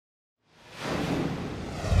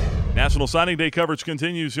National Signing Day coverage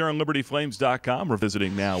continues here on LibertyFlames.com. We're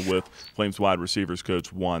visiting now with Flames wide receivers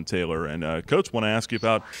coach Juan Taylor. And, Coach, want to ask you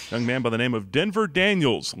about a young man by the name of Denvre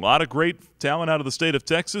Daniels. A lot of great talent out of the state of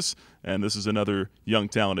Texas, and this is another young,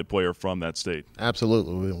 talented player from that state.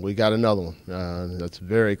 Absolutely. We got another one. That's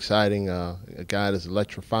very exciting. A guy that's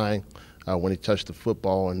electrifying when he touched the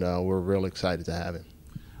football, and we're really excited to have him.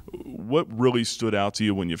 What really stood out to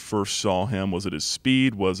you when you first saw him? Was it his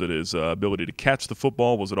speed? Was it his ability to catch the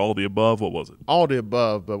football? Was it all of the above? What was it? All the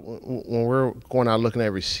above, but when we're going out looking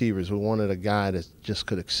at receivers, we wanted a guy that just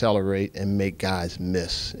could accelerate and make guys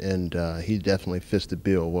miss, and he definitely fits the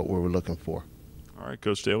bill of what we were looking for. All right,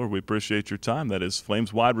 Coach Taylor, we appreciate your time. That is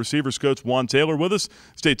Flames wide receivers coach Juan Taylor with us.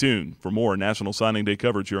 Stay tuned for more National Signing Day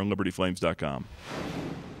coverage here on LibertyFlames.com.